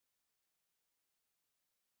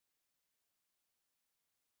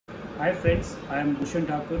Hi friends, I am Bhushan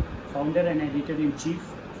Thakur, founder and editor-in-chief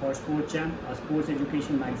for SportsJam, a sports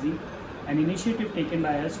education magazine, an initiative taken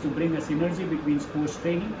by us to bring a synergy between sports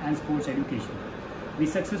training and sports education. We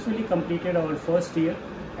successfully completed our first year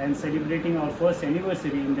and celebrating our first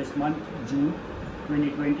anniversary in this month, June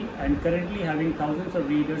 2020, and currently having thousands of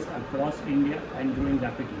readers across India and growing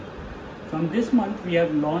rapidly. From this month, we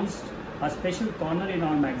have launched a special corner in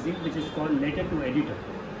our magazine which is called Letter to Editor,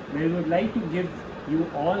 where we would like to give you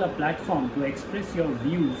all a platform to express your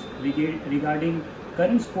views regarding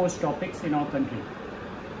current sports topics in our country.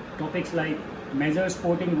 Topics like measures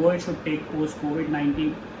sporting world should take post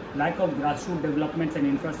COVID-19, lack of grassroots developments and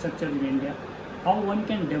infrastructure in India, how one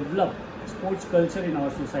can develop sports culture in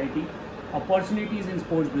our society, opportunities in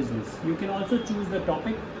sports business. You can also choose the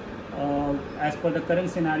topic as per the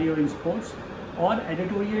current scenario in sports. Our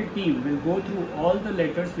editorial team will go through all the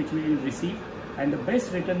letters which we will receive, and the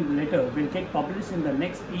best written letter will get published in the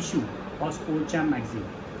next issue of SportsJam magazine.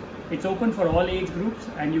 It's open for all age groups,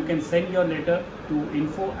 and you can send your letter to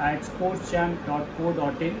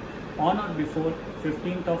info@sportsjam.co.in on or before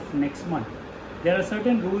 15th of next month. There are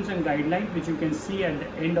certain rules and guidelines which you can see at the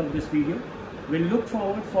end of this video. We'll look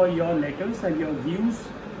forward for your letters and your views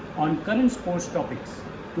on current sports topics.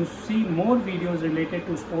 To see more videos related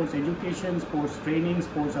to sports education, sports training,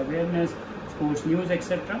 sports awareness, sports news,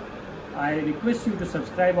 etc., I request you to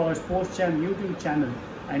subscribe our SportsJam YouTube channel,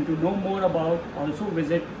 and to know more about, also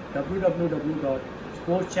visit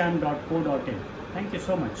www.sportsjam.co.in. Thank you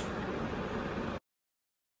so much.